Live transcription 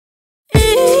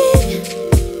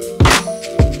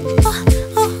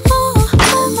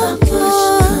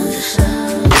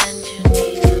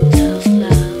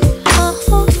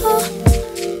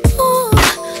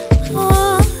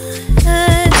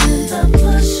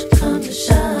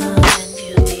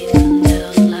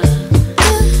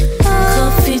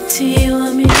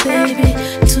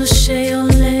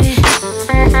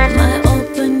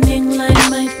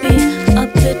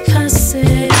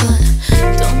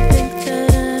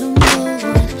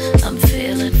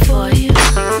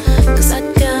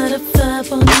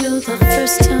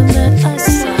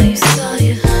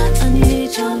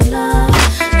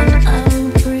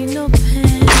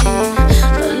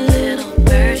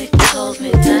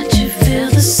feel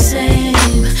the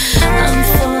same. I'm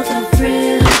for the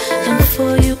real, and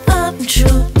for you I'm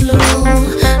true blue.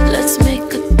 Let's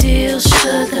make a deal,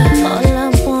 sugar. All I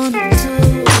wanna do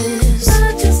is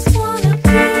I just wanna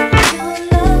be your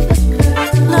lover girl.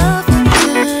 Lover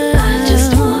girl. I just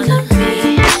wanna be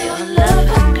your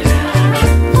lover girl.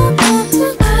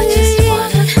 I just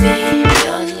wanna be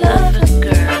your lover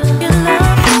girl. Your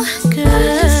lover girl.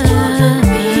 I just wanna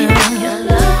be your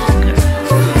lover girl.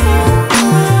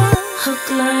 Hook,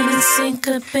 line, and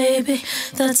sinker, baby.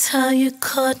 That's how you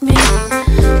caught me.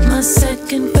 My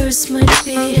second verse might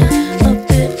be a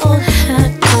bit old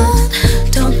hat, but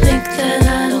don't think that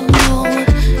I don't know what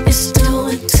it's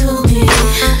doing to me.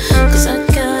 Cause I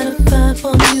got a vibe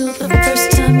on you the first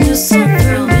time you saw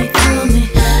through me, through me.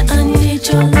 I need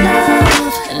your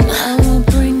love, and I won't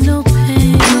bring no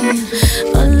pain.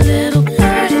 A little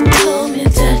birdie told me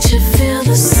that you feel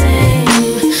the same.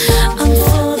 I'm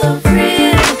for the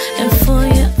real, and for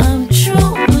you I'm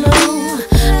true blue.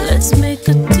 Let's make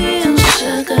a deal,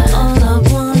 sugar. All I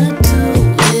wanna do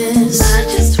is I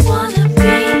just wanna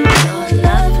be your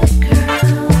lover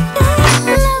girl.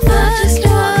 I just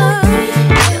wanna be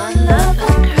your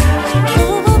lover girl.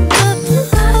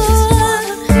 I just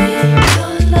wanna be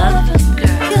your lover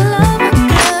girl.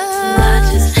 I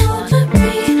just wanna be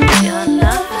your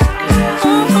lover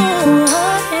girl.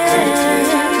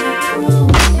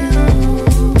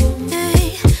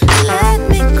 Let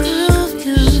me groove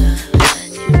you.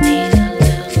 You need a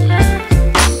little love.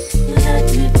 Let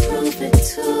me prove it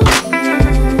to you.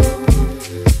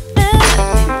 Let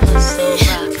me put some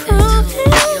rock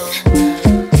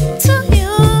into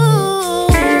you.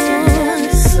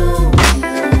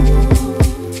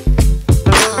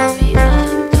 Call me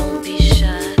up, don't be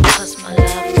shy, 'cause my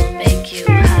love will make you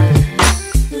high.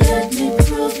 Let me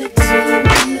prove it to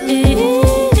you.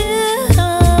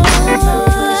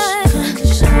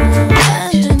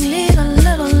 And you need a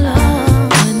little love.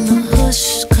 When the push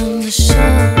comes to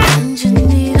shove, and you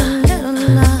need a little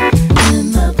love. When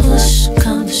the push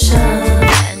comes to shove,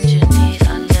 and you need a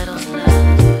little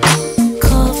love.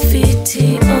 Coffee,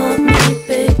 tea, or me,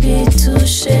 baby,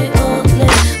 touche, or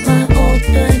lait. My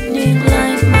opening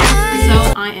line might be. So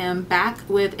I am back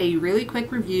with a really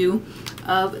quick review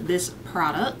of this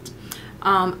product.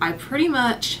 I pretty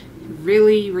much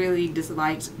really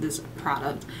disliked this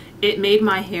product. It made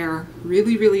my hair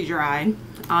really dry,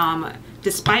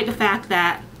 despite the fact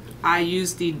that I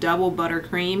used the double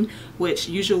buttercream, which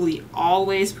usually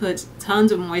always puts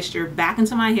tons of moisture back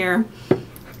into my hair.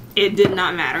 It did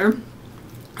not matter.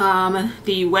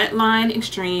 The Wetline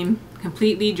Extreme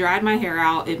completely dried my hair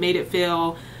out. It made it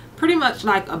feel pretty much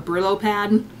like a Brillo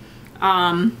pad.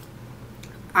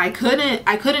 I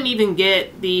couldn't even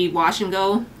get the wash and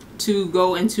go to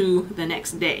go into the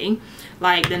next day.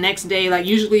 Like the next day, like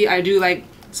usually I do like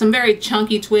some very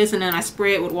chunky twists and then I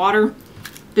spray it with water.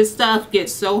 This stuff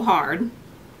gets so hard.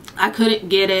 I couldn't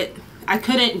get it. I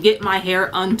couldn't get my hair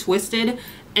untwisted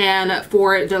and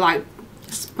for it to like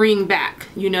spring back,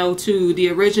 you know, to the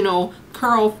original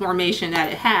curl formation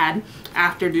that it had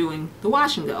after doing the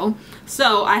wash and go.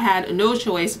 So I had no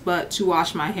choice but to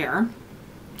wash my hair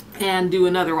and do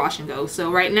another wash and go.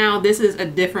 So right now this is a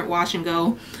different wash and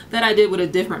go that I did with a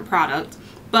different product,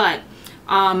 but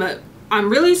I'm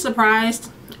really surprised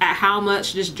at how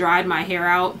much this dried my hair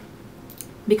out,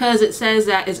 because it says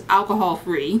that it's alcohol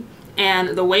free, and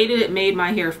the way that it made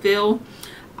my hair feel,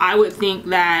 I would think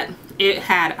that it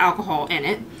had alcohol in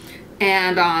it.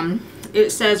 And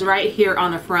it says right here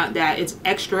on the front that it's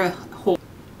extra hold.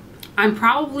 I'm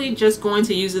probably just going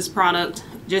to use this product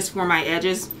just for my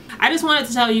edges. I just wanted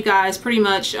to tell you guys pretty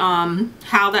much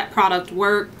how that product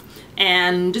worked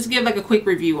and just give like a quick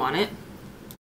review on it.